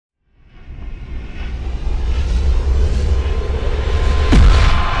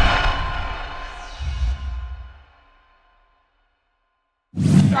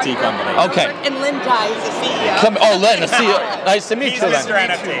NFT company. Okay. And Lin Dai is the CEO. Oh, Lin, the CEO. Nice to meet He's you, Mr. Lin.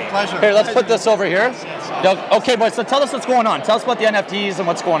 NFT. Pleasure. Here, let's put this over here. Okay, boys, so tell us what's going on. Tell us about the NFTs and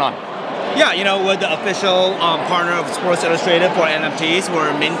what's going on. Yeah, you know, we're the official partner of Sports Illustrated for NFTs.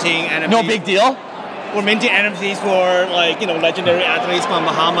 We're minting NFTs. No big deal. We're minting NFTs for, like, you know, legendary athletes from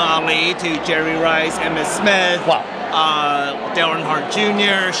Muhammad Ali to Jerry Rice, Emmitt Smith. Wow. Dale Earnhardt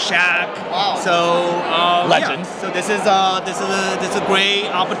Jr., Shaq. Wow. So legends. Yeah. So this is a great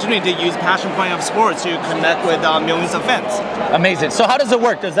opportunity to use Passion Point of Sports to connect with millions of fans. Amazing. So how does it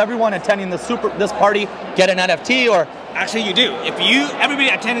work? Does everyone attending this party get an NFT or? Actually, you do. Everybody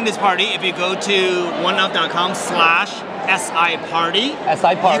attending this party, if you go to oneup.com/SI party, you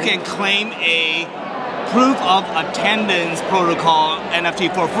can claim a proof of attendance protocol NFT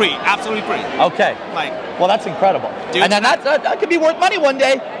for free, absolutely free. Okay. Well, that's incredible. Dude, and then that could be worth money one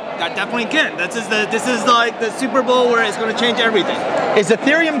day. That definitely can. This is like the Super Bowl where it's going to change everything. Is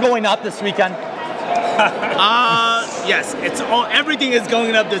Ethereum going up this weekend? Yes, everything is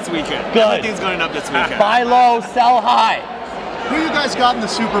going up this weekend. Good. Everything's going up this weekend. Buy low, sell high. Who you guys got in the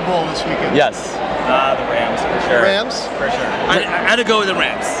Super Bowl this weekend? Yes. The Rams for sure. Rams? For sure. I had to go with the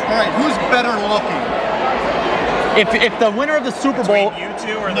Rams. All right, who's better looking? If the winner of the Super Bowl. Between you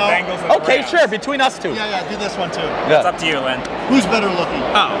two or the No. Bengals and the Okay, Rams? sure, between us two. Yeah, do this one too. It's up to you, Lin. Who's better looking?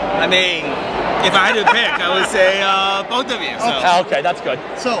 Oh, I mean, if I had to pick, I would say both of you. So. Okay, that's good.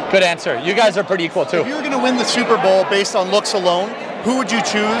 So, Good answer. You guys are pretty equal too. if you were going to win the Super Bowl based on looks alone, who would you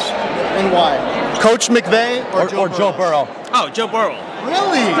choose and why? Coach McVay or Joe Burrow? Oh, Joe Burrow.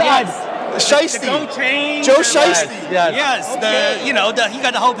 Really? Yes. Shiesty. The goat chain. Joe and, Shiesty. Yes. Yes, Okay. he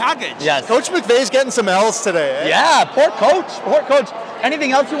got the whole package. Yes. Coach McVay's getting some L's today. Eh? Yeah, poor coach. Poor coach.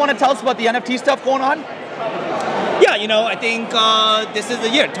 Anything else you want to tell us about the NFT stuff going on? Yeah, I think this is the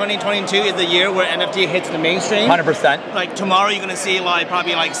year. 2022 is the year where NFT hits the mainstream. 100%. Like tomorrow, you're gonna see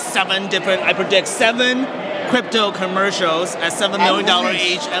probably 7 different. I predict 7 crypto commercials at $7 million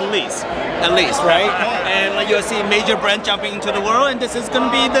each, at least, right? And you'll see major brands jumping into the world, and this is gonna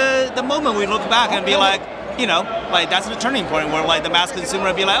be the moment we look back and be like, that's the turning point where the mass consumer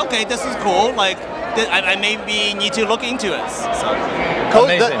will be like, okay, this is cool. I maybe need to look into it. So,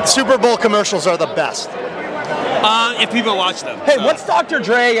 The Super Bowl commercials are the best. if people watch them. Hey, what's Dr.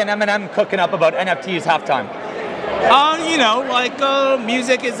 Dre and Eminem cooking up about NFTs halftime?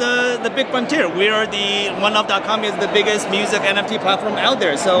 Music is the big frontier. We are oneup.com is the biggest music NFT platform out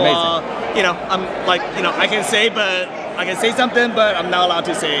there. So, I can say something, but I'm not allowed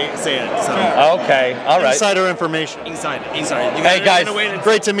to say it. So. Okay, all right. Insider information. Insider. Hey guys,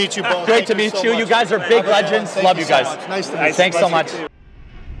 Great to meet you both. great to meet you. You guys are big legends. Love you guys. Nice to meet you. Thanks so much.